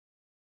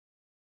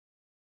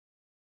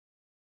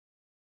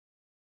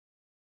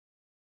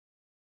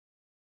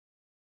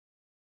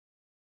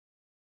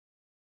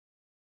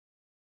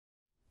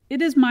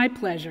It is my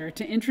pleasure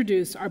to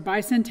introduce our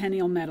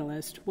Bicentennial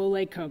Medalist,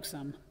 Wole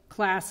Coaxum,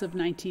 class of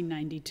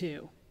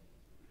 1992.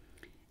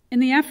 In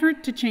the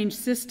effort to change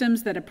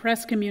systems that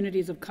oppress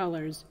communities of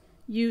colors,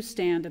 you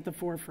stand at the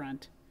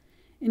forefront.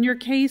 In your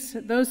case,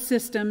 those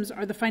systems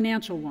are the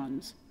financial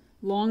ones,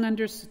 long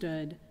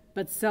understood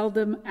but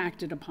seldom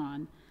acted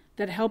upon,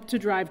 that help to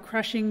drive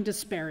crushing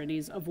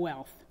disparities of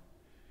wealth.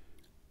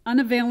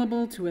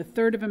 Unavailable to a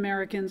third of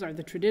Americans are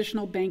the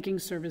traditional banking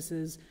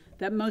services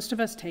that most of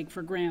us take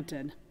for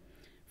granted.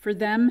 For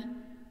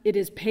them, it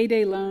is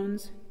payday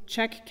loans,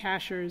 check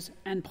cashers,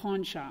 and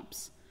pawn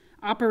shops,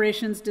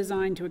 operations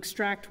designed to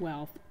extract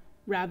wealth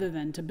rather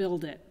than to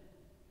build it.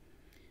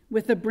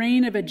 With the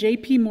brain of a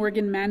J.P.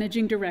 Morgan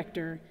managing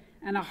director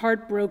and a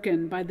heart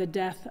broken by the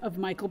death of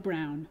Michael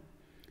Brown,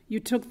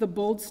 you took the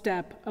bold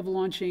step of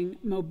launching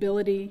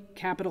Mobility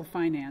Capital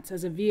Finance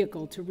as a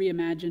vehicle to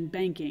reimagine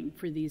banking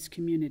for these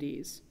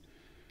communities.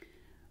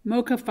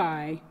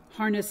 MoCaFi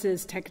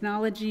harnesses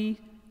technology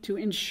to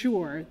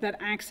ensure that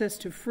access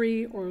to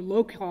free or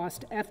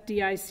low-cost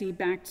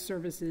FDIC-backed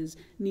services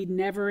need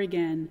never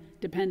again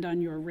depend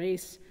on your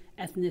race,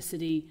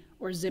 ethnicity,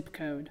 or zip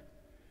code.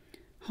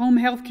 Home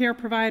health care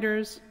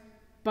providers,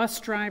 bus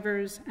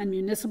drivers, and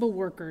municipal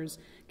workers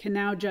can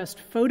now just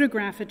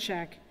photograph a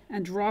check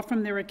and draw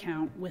from their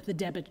account with a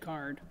debit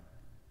card.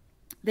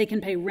 They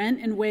can pay rent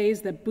in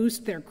ways that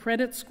boost their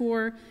credit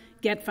score,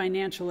 get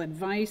financial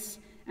advice,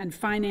 and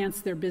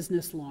finance their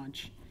business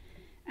launch.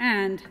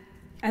 And,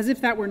 as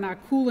if that were not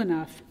cool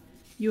enough,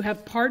 you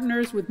have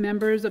partners with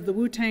members of the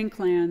Wu-Tang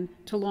Clan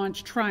to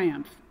launch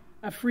Triumph,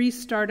 a free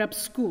startup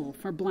school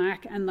for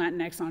Black and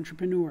Latinx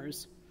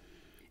entrepreneurs.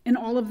 In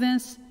all of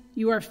this,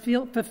 you are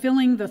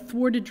fulfilling the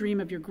thwarted dream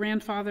of your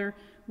grandfather,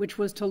 which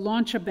was to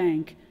launch a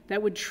bank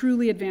that would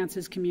truly advance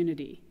his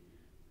community.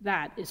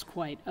 That is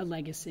quite a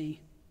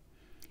legacy.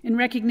 In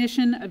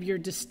recognition of your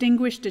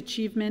distinguished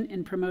achievement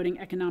in promoting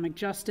economic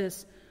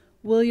justice,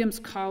 Williams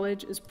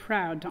College is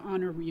proud to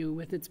honor you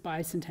with its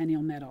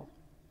Bicentennial Medal.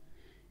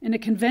 In a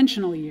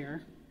conventional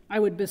year, I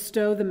would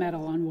bestow the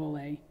medal on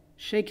Wole,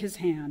 shake his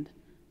hand,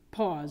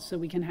 pause so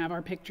we can have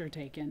our picture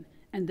taken,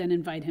 and then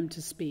invite him to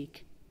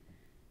speak.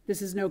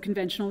 This is no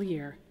conventional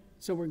year,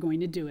 so we're going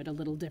to do it a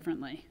little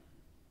differently.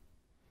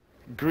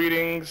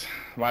 Greetings,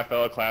 my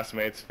fellow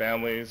classmates,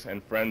 families,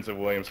 and friends of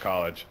Williams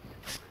College.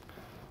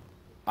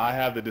 I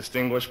have the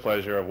distinguished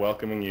pleasure of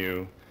welcoming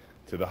you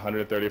to the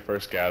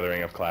 131st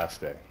gathering of Class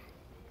Day.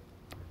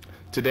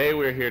 Today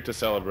we're here to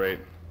celebrate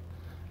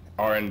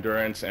our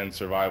endurance and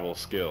survival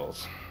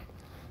skills.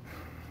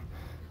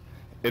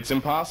 It's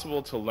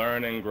impossible to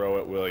learn and grow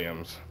at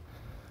Williams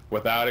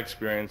without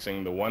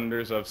experiencing the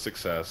wonders of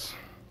success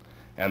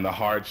and the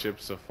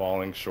hardships of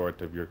falling short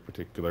of your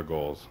particular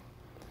goals.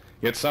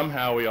 Yet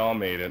somehow we all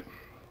made it,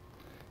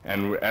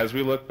 and as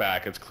we look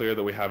back, it's clear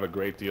that we have a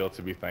great deal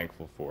to be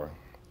thankful for.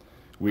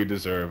 We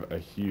deserve a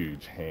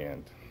huge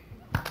hand.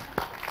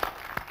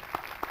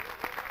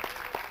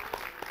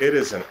 It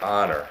is an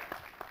honor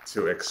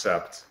to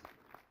accept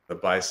the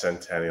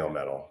Bicentennial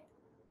Medal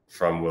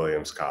from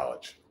Williams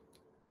College.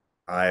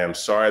 I am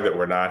sorry that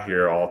we're not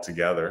here all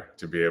together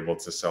to be able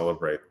to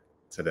celebrate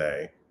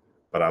today,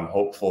 but I'm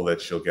hopeful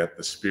that you'll get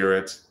the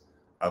spirit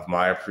of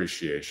my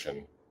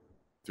appreciation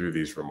through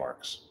these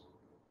remarks.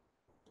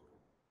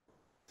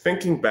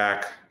 Thinking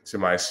back to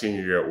my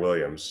senior year at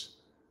Williams,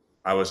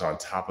 I was on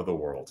top of the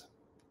world.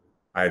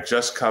 I had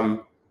just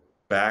come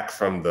back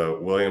from the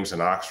Williams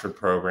and Oxford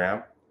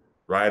program.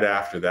 Right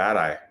after that,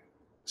 I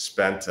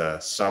spent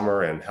a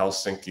summer in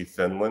Helsinki,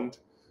 Finland,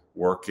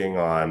 working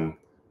on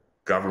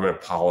government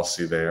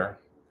policy there.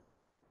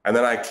 And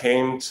then I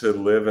came to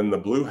live in the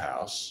Blue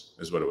House,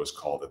 is what it was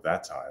called at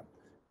that time,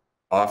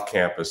 off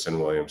campus in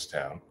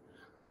Williamstown,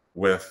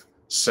 with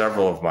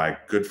several of my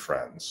good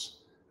friends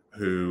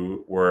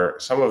who were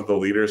some of the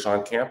leaders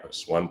on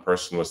campus. One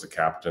person was the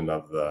captain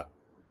of the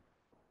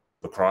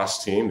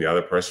lacrosse team. The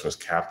other person was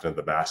captain of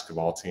the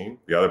basketball team.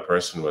 The other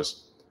person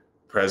was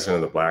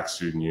president of the Black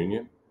Student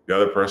Union. The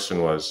other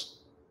person was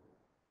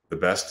the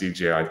best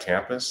DJ on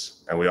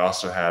campus. And we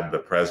also had the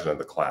president of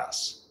the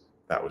class.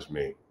 That was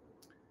me.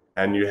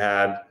 And you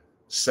had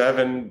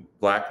 7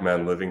 Black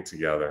men living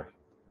together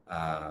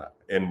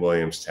in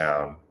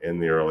Williamstown in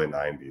the early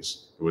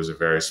 90s. It was a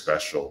very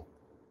special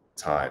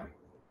time.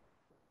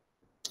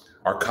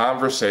 Our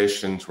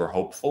conversations were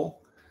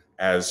hopeful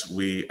as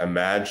we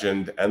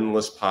imagined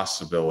endless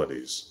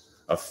possibilities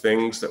of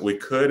things that we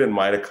could and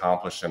might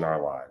accomplish in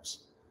our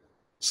lives.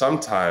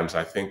 Sometimes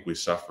I think we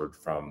suffered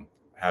from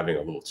having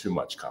a little too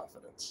much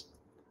confidence.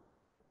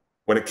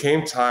 When it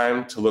came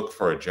time to look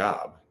for a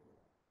job,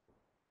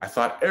 I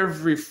thought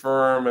every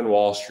firm in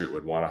Wall Street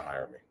would want to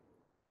hire me.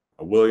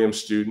 A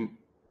Williams student,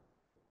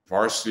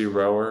 varsity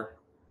rower,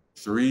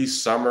 3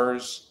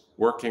 summers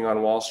working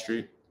on Wall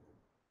Street,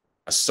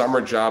 a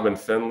summer job in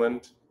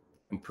Finland,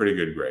 and pretty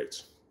good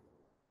grades.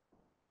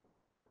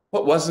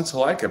 What wasn't to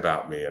like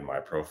about me and my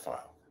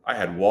profile? I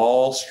had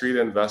Wall Street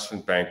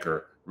investment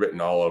banker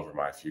written all over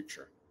my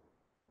future.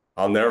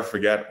 I'll never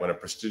forget when a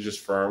prestigious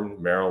firm,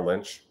 Merrill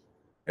Lynch,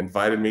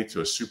 invited me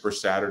to a Super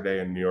Saturday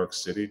in New York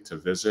City to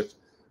visit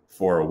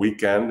for a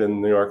weekend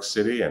in New York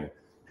City and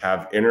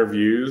have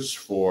interviews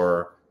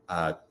for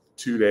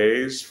 2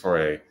 days for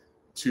a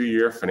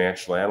 2-year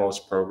financial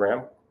analyst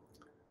program.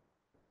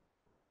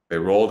 They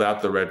rolled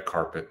out the red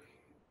carpet.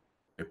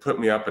 They put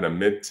me up in a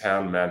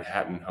Midtown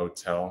Manhattan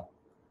hotel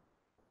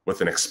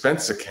with an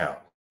expense account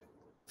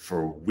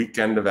for a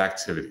weekend of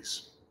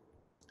activities.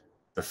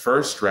 The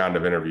first round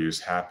of interviews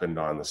happened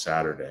on the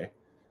Saturday,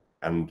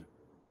 and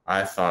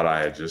I thought I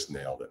had just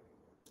nailed it.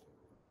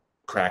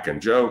 Cracking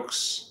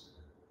jokes,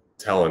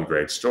 telling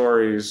great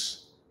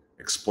stories,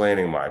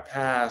 explaining my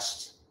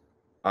past.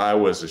 I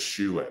was a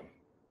shoo-in,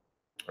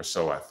 or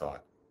so I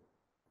thought.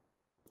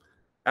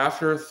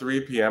 After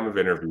 3 p.m. of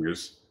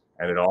interviews,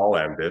 and it all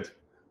ended,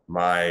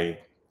 my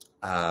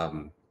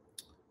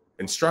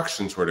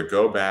instructions were to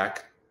go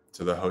back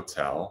to the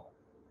hotel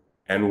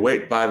and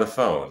wait by the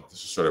phone.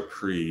 This is sort of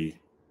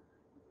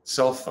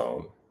pre-cell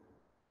phone.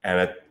 And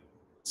at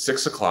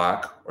 6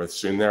 o'clock or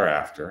soon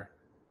thereafter,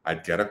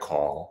 I'd get a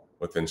call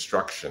with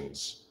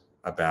instructions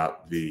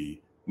about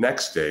the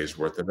next day's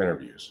worth of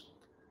interviews.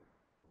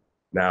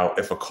 Now,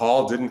 if a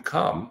call didn't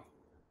come,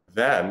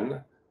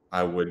 then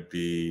I would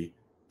be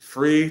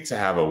free to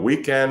have a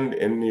weekend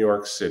in New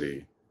York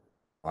City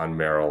on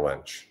Merrill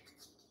Lynch.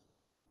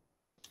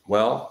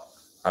 Well,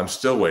 I'm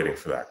still waiting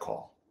for that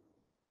call.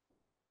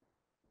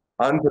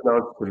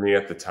 Unbeknownst to me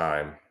at the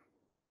time,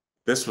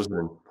 this was an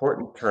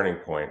important turning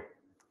point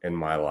in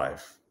my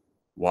life.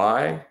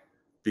 Why?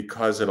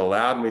 Because it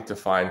allowed me to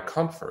find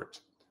comfort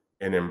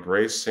in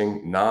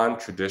embracing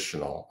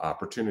non-traditional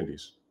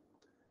opportunities.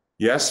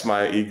 Yes,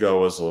 my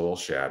ego was a little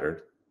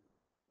shattered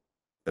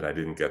that I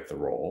didn't get the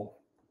role.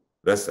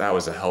 That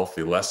was a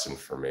healthy lesson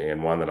for me,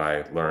 and one that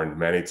I learned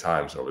many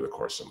times over the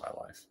course of my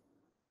life.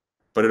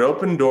 But it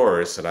opened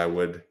doors that I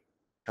would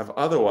have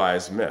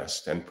otherwise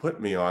missed and put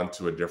me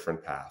onto a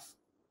different path.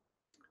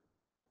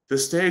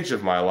 This stage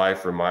of my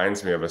life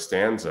reminds me of a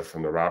stanza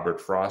from the Robert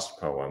Frost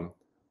poem,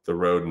 The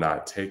Road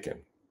Not Taken.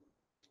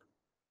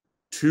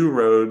 2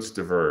 roads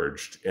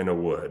diverged in a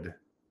wood,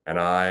 and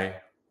I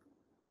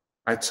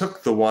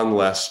took the one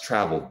less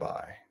traveled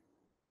by,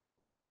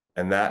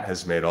 and that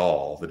has made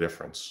all the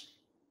difference.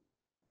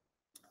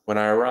 When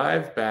I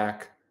arrived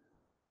back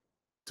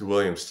to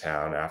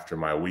Williamstown after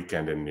my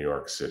weekend in New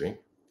York City,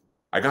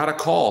 I got a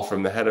call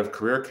from the head of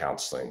career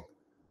counseling,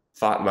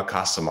 Fatma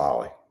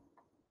Kasamali.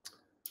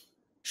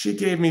 She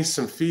gave me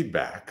some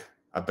feedback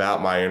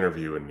about my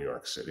interview in New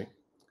York City.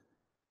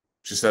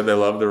 She said they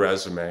loved the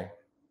resume,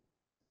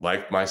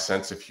 liked my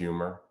sense of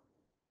humor,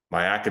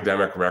 my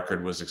academic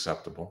record was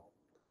acceptable,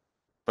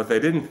 but they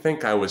didn't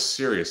think I was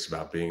serious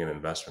about being an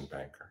investment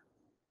banker.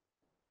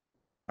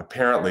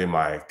 Apparently,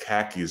 my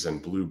khakis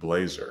and blue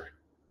blazer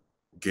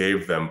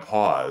gave them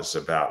pause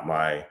about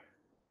my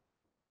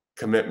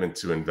commitment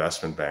to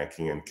investment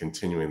banking and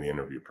continuing the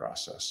interview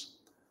process.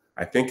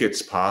 I think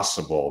it's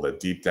possible that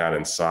deep down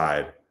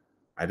inside,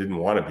 I didn't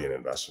want to be an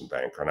investment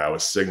banker, and I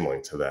was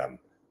signaling to them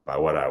by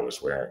what I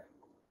was wearing.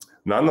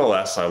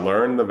 Nonetheless, I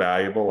learned the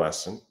valuable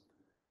lesson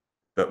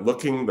that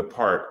looking the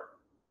part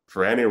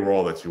for any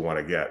role that you want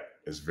to get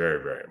is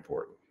very, very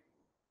important.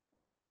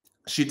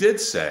 She did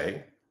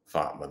say,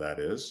 Fatma that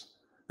is,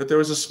 that there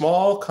was a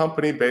small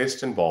company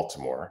based in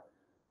Baltimore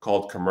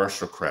called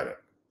Commercial Credit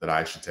that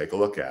I should take a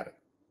look at it.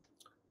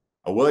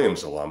 A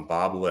Williams alum,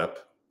 Bob Lip,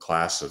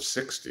 class of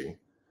 '60,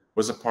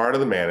 was a part of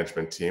the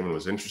management team and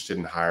was interested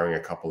in hiring a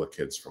couple of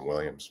kids from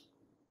Williams.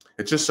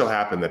 It just so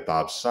happened that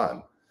Bob's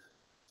son,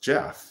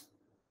 Jeff,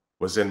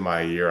 was in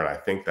my year, and I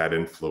think that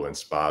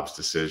influenced Bob's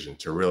decision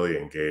to really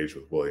engage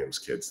with Williams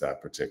kids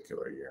that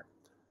particular year.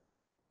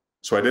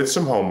 So I did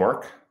some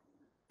homework,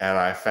 and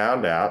I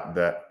found out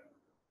that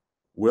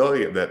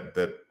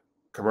that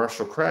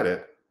Commercial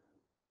Credit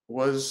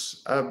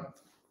was a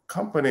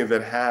company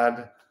that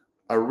had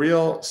a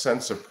real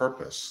sense of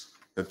purpose,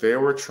 that they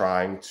were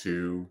trying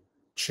to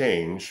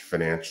change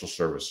financial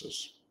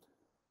services.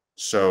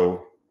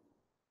 So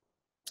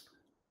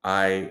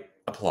I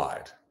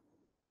applied,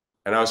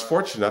 and I was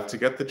fortunate enough to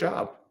get the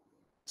job.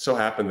 So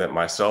happened that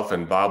myself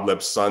and Bob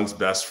Lip's son's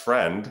best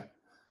friend,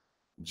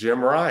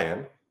 Jim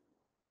Ryan,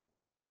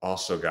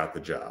 also got the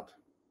job.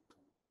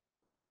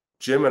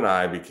 Jim and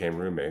I became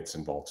roommates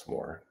in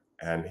Baltimore,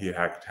 and he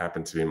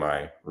happened to be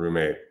my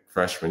roommate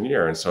freshman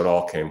year, and so it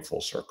all came full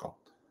circle.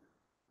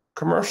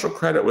 Commercial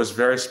Credit was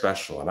very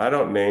special, and I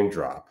don't name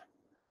drop,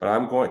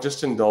 but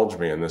just indulge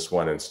me in this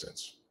one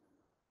instance.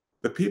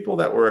 The people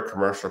that were at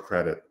Commercial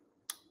Credit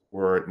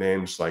were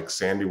names like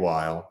Sandy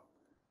Weil,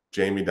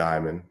 Jamie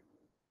Dimon,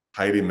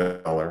 Heidi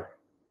Miller,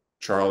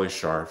 Charlie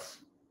Scharf,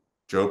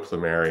 Joe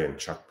Plumeri, and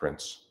Chuck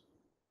Prince.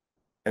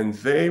 And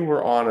they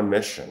were on a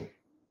mission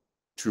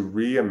to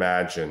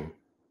reimagine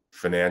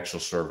financial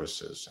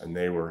services. And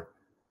they were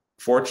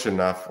fortunate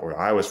enough, or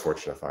I was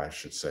fortunate enough, I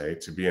should say,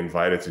 to be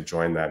invited to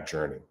join that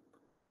journey.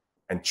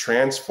 And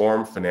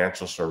transform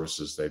financial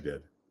services they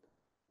did.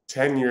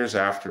 10 years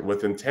after,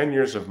 within 10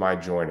 years of my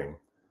joining,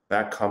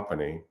 that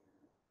company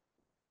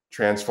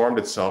transformed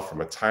itself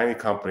from a tiny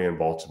company in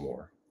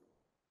Baltimore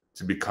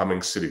to becoming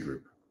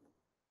Citigroup,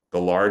 the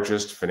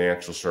largest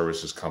financial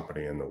services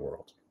company in the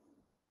world.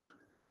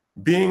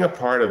 Being a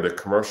part of the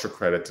commercial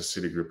credit to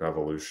Citigroup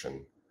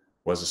evolution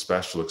was a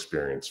special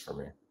experience for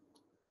me.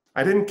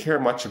 I didn't care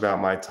much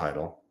about my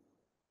title.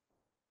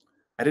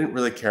 I didn't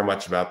really care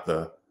much about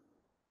the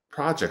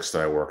projects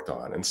that I worked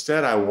on.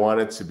 Instead, I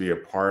wanted to be a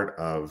part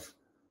of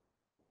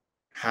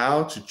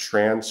how to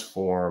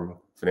transform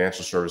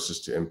financial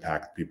services to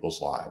impact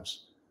people's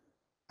lives.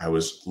 I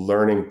was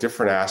learning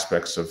different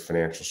aspects of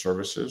financial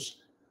services.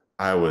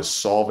 I was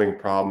solving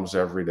problems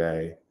every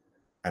day,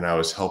 and I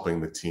was helping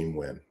the team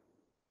win.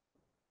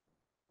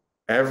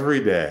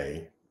 Every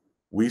day,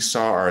 we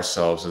saw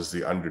ourselves as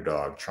the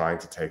underdog trying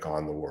to take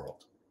on the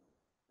world.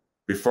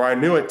 Before I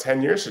knew it,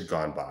 10 years had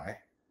gone by,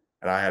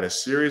 and I had a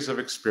series of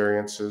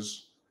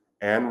experiences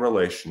and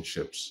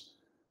relationships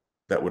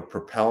that would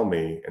propel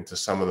me into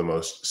some of the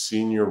most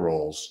senior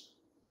roles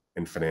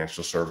in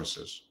financial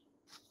services.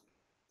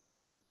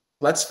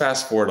 Let's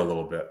fast forward a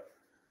little bit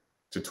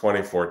to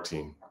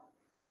 2014.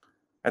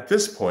 At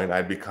this point,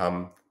 I'd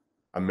become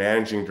a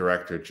managing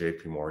director at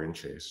JPMorgan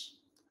Chase,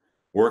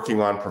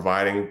 working on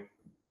providing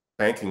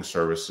banking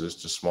services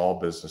to small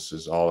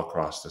businesses all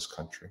across this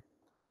country.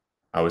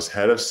 I was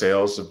head of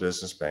sales of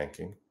business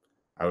banking.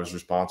 I was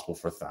responsible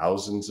for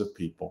thousands of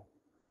people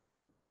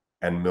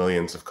and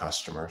millions of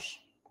customers.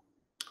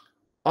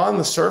 On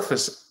the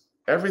surface,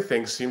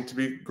 everything seemed to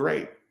be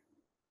great.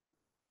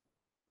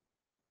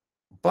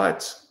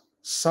 But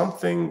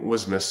something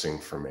was missing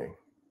for me.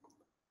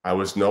 I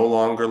was no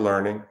longer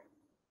learning.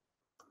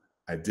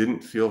 I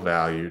didn't feel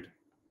valued.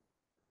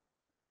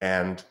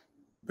 And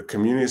the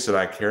communities that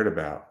I cared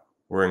about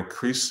were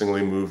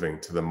increasingly moving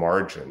to the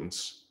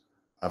margins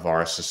of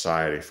our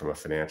society from a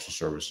financial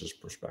services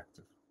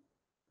perspective.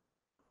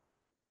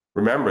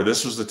 Remember,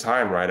 this was the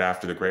time right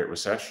after the Great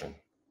Recession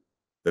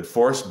that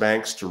forced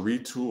banks to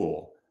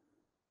retool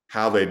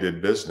how they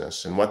did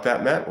business. And what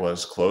that meant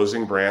was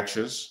closing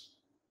branches.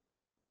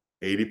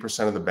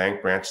 80% of the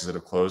bank branches that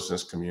have closed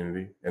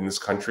in this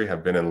country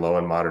have been in low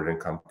and moderate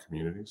income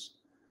communities.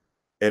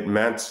 It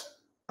meant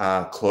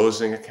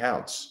closing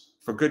accounts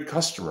for good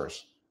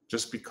customers,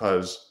 just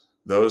because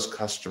those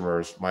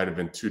customers might have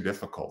been too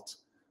difficult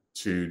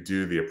to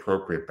do the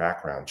appropriate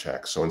background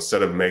check. So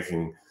instead of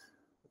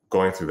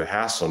going through the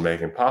hassle and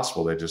making it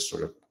possible, they just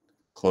sort of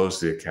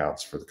closed the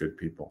accounts for the good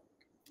people.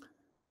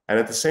 And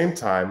at the same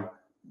time,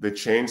 they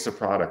changed the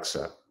product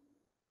set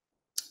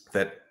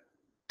that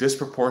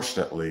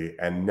disproportionately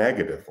and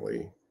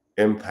negatively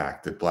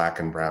impacted Black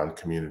and brown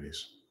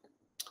communities.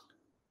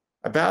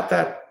 About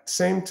that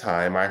same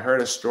time, I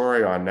heard a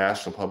story on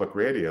National Public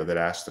Radio that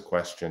asked the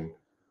question,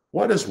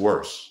 what is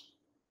worse,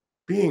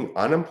 being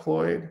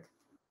unemployed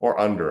or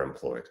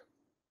underemployed?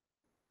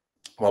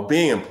 While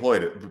being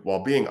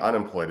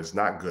unemployed is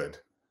not good,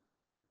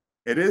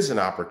 it is an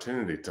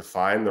opportunity to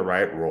find the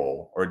right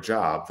role or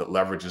job that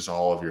leverages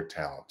all of your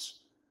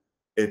talents.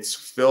 It's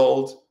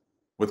filled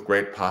with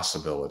great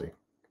possibility.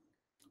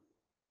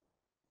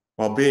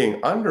 While being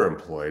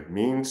underemployed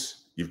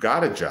means you've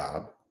got a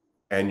job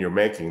and you're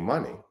making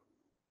money,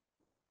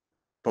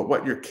 but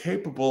what you're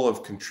capable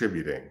of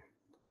contributing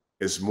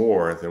is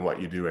more than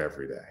what you do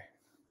every day.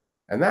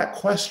 And that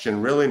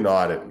question really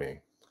gnawed at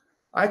me.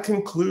 I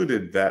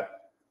concluded that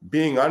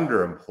being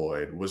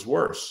underemployed was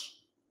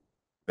worse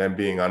than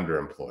being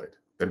unemployed.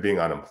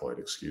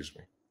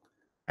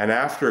 And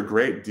after a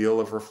great deal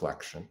of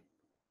reflection,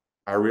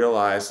 I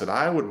realized that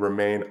I would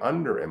remain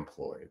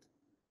underemployed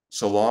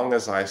so long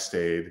as I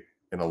stayed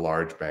in a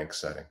large bank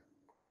setting.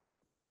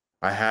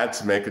 I had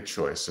to make a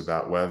choice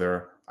about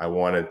whether I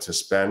wanted to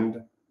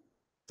spend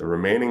the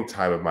remaining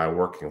time of my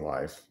working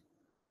life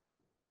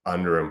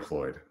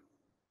underemployed.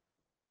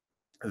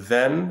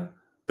 Then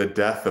the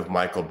death of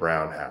Michael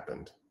Brown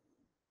happened.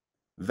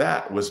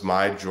 That was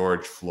my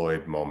George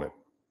Floyd moment.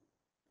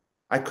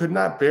 I could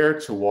not bear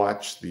to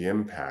watch the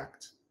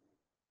impact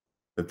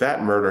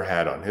that murder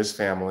had on his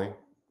family,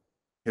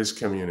 his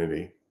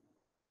community,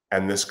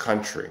 and this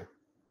country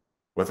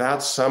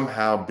without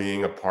somehow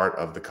being a part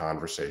of the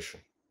conversation.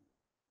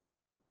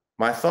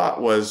 My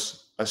thought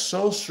was a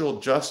social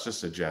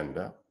justice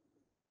agenda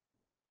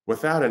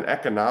without an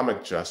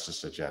economic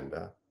justice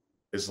agenda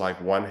is like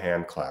one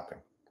hand clapping.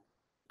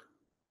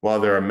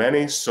 While there are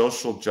many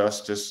social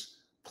justice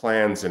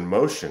plans in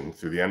motion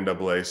through the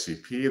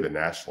NAACP, the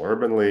National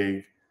Urban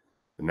League,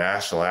 the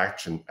National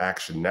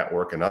Action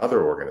Network, and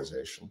other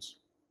organizations,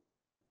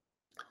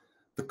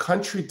 the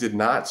country did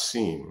not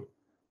seem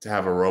to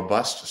have a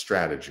robust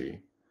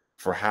strategy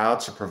for how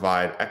to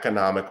provide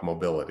economic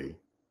mobility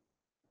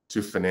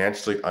to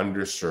financially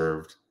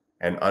underserved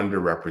and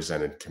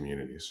underrepresented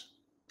communities.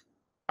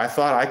 I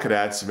thought I could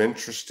add some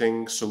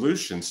interesting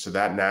solutions to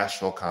that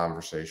national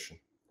conversation.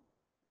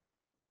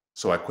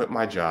 So I quit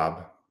my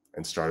job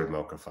and started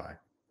Mochify.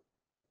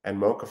 And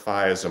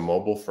Mochify is a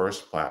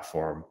mobile-first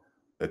platform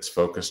that's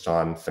focused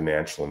on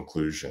financial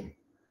inclusion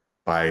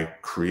by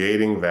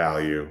creating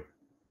value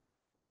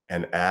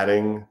and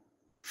adding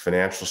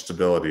financial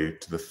stability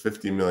to the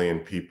 50 million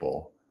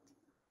people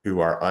who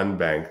are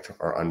unbanked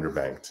or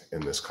underbanked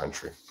in this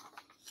country.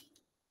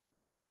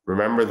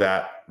 Remember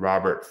that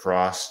Robert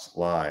Frost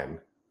line,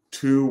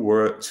 two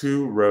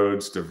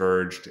roads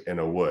diverged in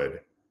a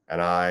wood,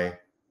 and I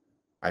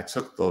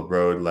took the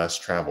road less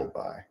traveled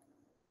by.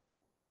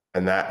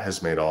 And that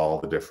has made all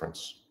the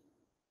difference.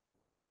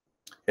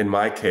 In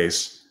my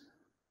case,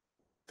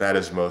 that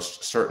is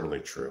most certainly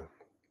true.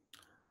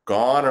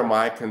 Gone are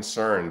my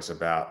concerns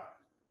about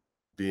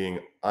being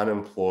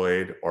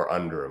unemployed or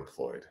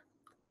underemployed.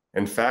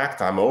 In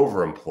fact, I'm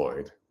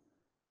overemployed,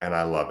 and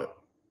I love it.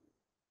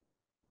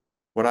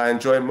 What I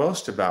enjoy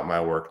most about my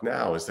work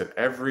now is that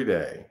every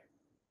day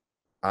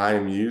I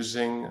am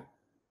using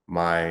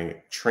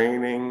my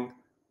training,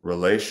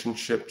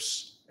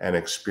 relationships, and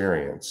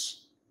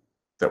experience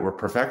that were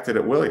perfected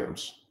at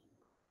Williams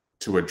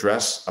to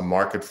address a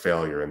market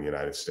failure in the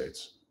United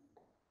States.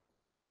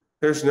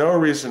 There's no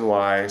reason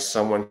why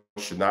someone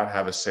should not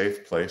have a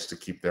safe place to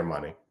keep their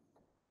money.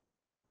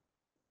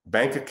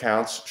 Bank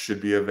accounts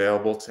should be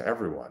available to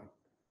everyone,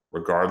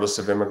 regardless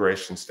of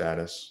immigration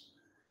status,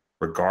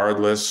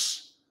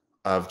 regardless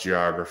of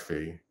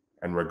geography,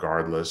 and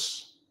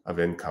regardless of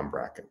income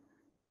bracket.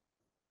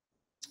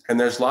 And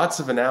there's lots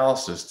of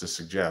analysis to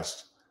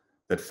suggest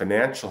that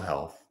financial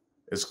health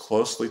is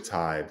closely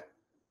tied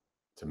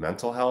to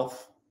mental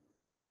health,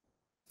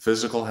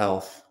 physical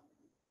health,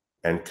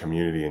 and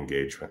community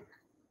engagement.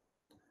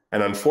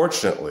 And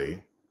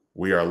unfortunately,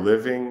 we are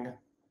living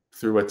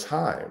through a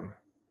time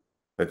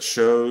that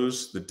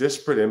shows the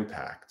disparate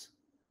impact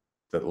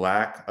that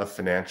lack of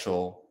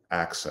financial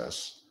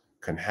access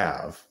can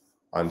have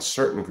on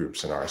certain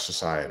groups in our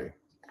society.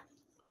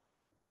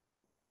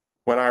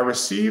 When I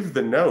received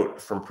the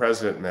note from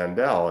President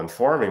Mandel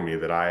informing me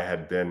that I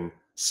had been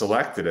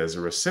selected as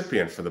a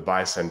recipient for the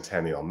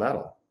Bicentennial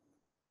Medal,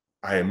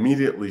 I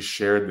immediately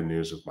shared the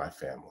news with my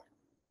family.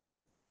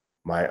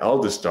 My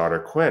eldest daughter,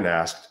 Quinn,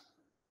 asked,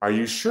 "Are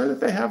you sure that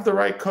they have the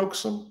right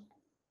Coaxum?"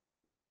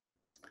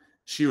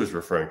 She was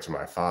referring to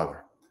my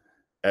father,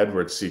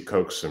 Edward C.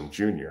 Coaxum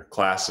Jr.,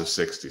 class of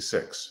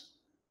 '66,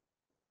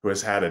 who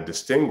has had a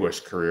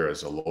distinguished career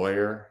as a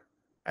lawyer,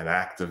 an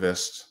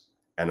activist,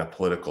 and a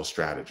political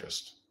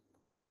strategist.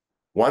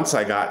 Once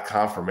I got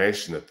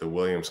confirmation that the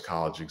Williams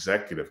College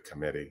Executive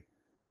Committee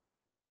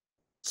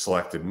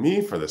selected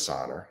me for this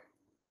honor,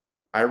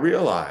 I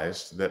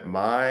realized that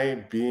my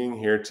being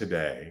here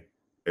today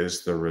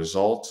is the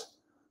result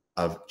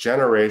of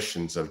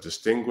generations of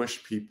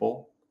distinguished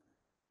people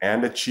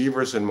and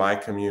achievers in my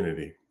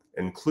community,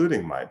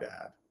 including my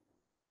dad,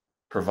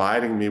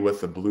 providing me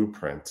with the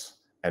blueprint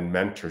and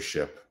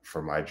mentorship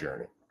for my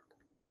journey.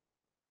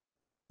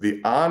 The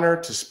honor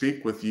to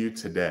speak with you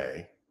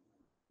today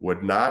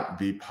would not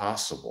be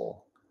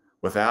possible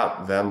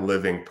without them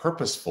living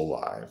purposeful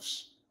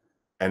lives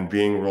and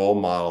being role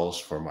models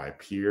for my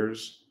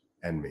peers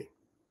and me.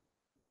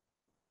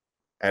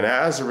 And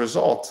as a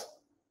result,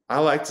 I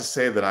like to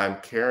say that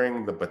I'm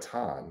carrying the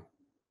baton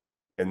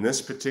in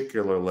this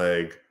particular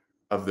leg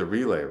of the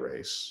relay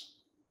race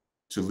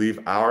to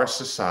leave our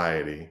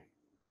society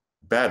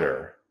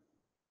better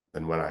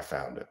than when I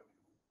found it.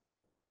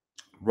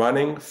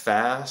 Running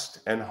fast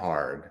and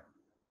hard,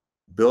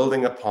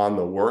 building upon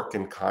the work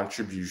and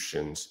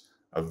contributions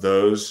of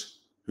those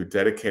who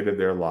dedicated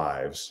their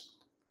lives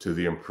to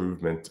the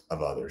improvement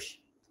of others.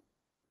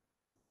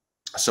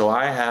 So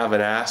I have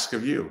an ask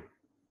of you.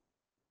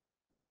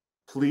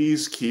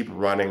 Please keep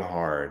running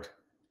hard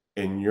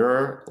in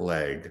your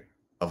leg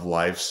of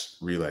life's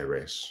relay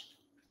race.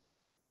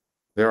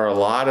 There are a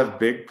lot of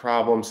big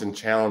problems and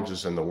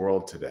challenges in the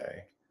world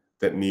today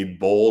that need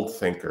bold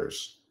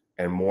thinkers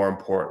and, more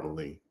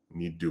importantly,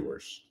 need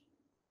doers.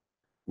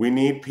 We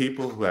need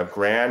people who have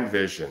grand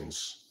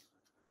visions,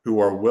 who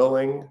are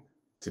willing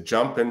to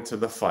jump into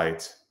the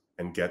fight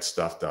and get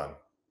stuff done.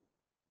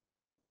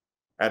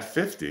 At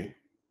 50,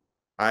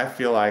 I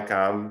feel like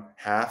I'm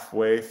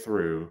halfway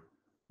through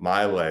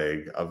my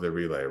leg of the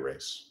relay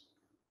race.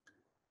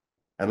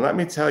 And let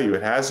me tell you,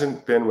 it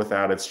hasn't been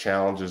without its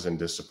challenges and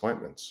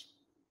disappointments.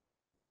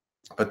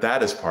 But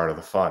that is part of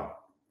the fun.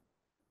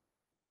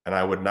 And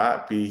I would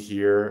not be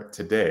here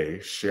today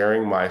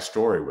sharing my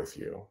story with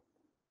you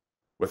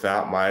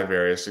without my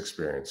various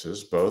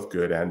experiences, both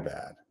good and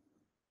bad.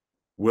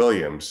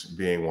 Williams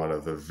being one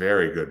of the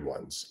very good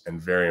ones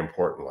and very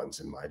important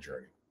ones in my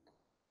journey.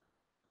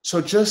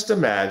 So just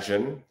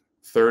imagine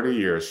 30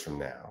 years from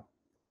now,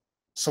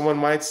 someone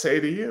might say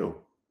to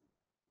you,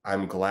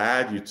 "I'm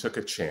glad you took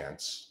a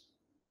chance,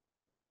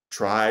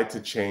 tried to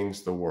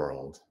change the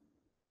world,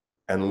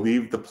 and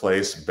leave the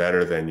place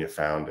better than you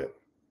found it."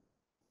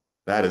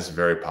 That is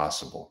very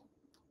possible.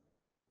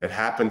 It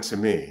happened to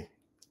me,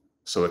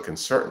 so it can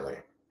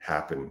certainly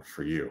happen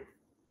for you.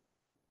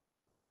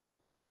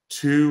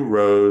 Two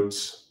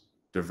roads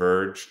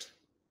diverged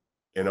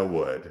in a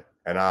wood,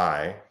 and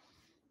I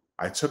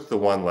took the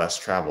one less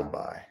traveled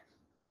by,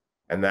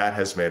 and that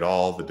has made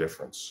all the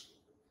difference.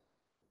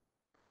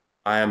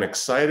 I'm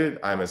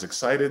as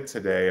excited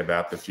today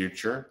about the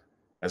future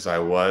as I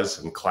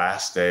was in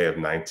class day of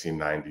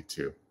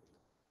 1992.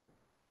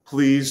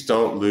 Please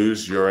don't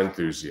lose your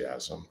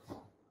enthusiasm.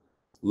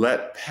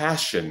 Let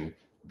passion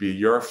be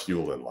your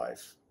fuel in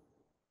life.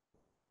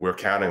 We're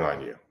counting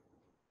on you.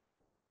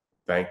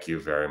 Thank you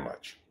very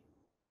much.